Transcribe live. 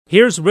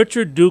Here's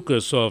Richard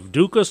Dukas of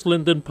Dukas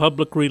Linden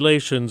Public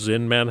Relations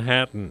in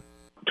Manhattan.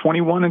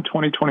 21 and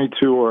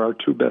 2022 are our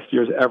two best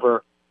years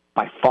ever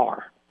by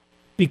far.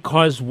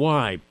 Because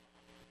why?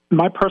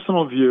 My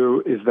personal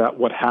view is that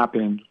what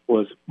happened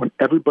was when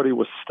everybody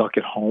was stuck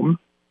at home,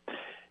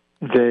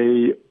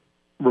 they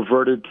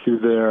reverted to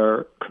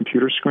their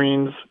computer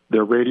screens,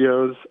 their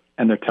radios,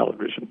 and their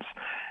televisions.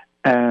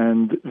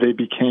 And they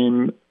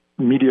became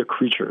media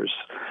creatures.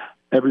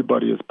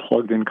 Everybody is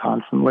plugged in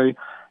constantly,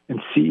 and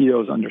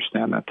CEOs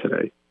understand that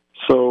today.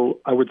 So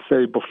I would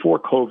say before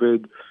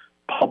COVID,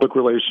 public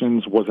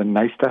relations was a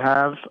nice to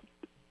have.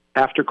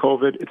 After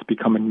COVID, it's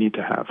become a need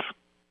to have.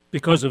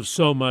 Because of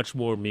so much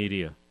more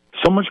media.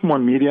 So much more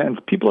media,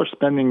 and people are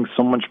spending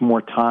so much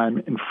more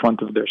time in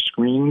front of their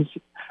screens.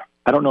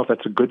 I don't know if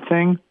that's a good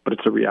thing, but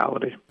it's a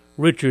reality.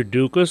 Richard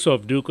Dukas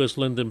of Dukas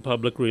Linden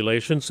Public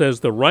Relations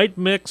says the right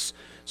mix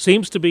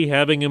seems to be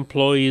having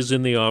employees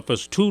in the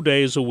office 2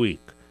 days a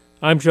week.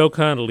 I'm Joe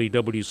Connolly,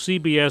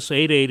 WCBS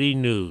 880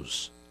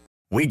 News.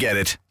 We get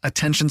it.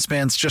 Attention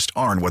spans just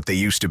aren't what they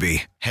used to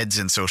be. Heads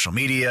in social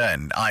media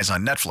and eyes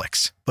on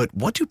Netflix. But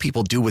what do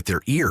people do with their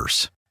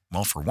ears?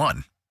 Well, for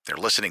one, they're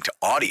listening to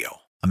audio.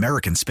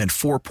 Americans spend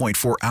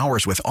 4.4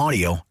 hours with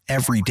audio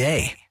every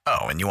day. Oh,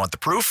 and you want the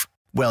proof?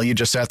 Well, you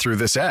just sat through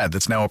this ad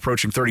that's now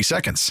approaching 30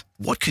 seconds.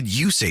 What could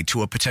you say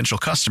to a potential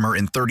customer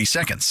in 30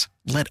 seconds?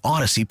 Let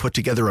Odyssey put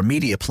together a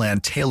media plan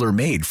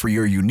tailor-made for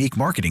your unique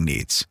marketing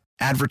needs.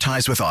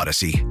 Advertise with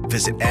Odyssey.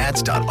 Visit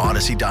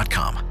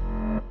ads.odyssey.com.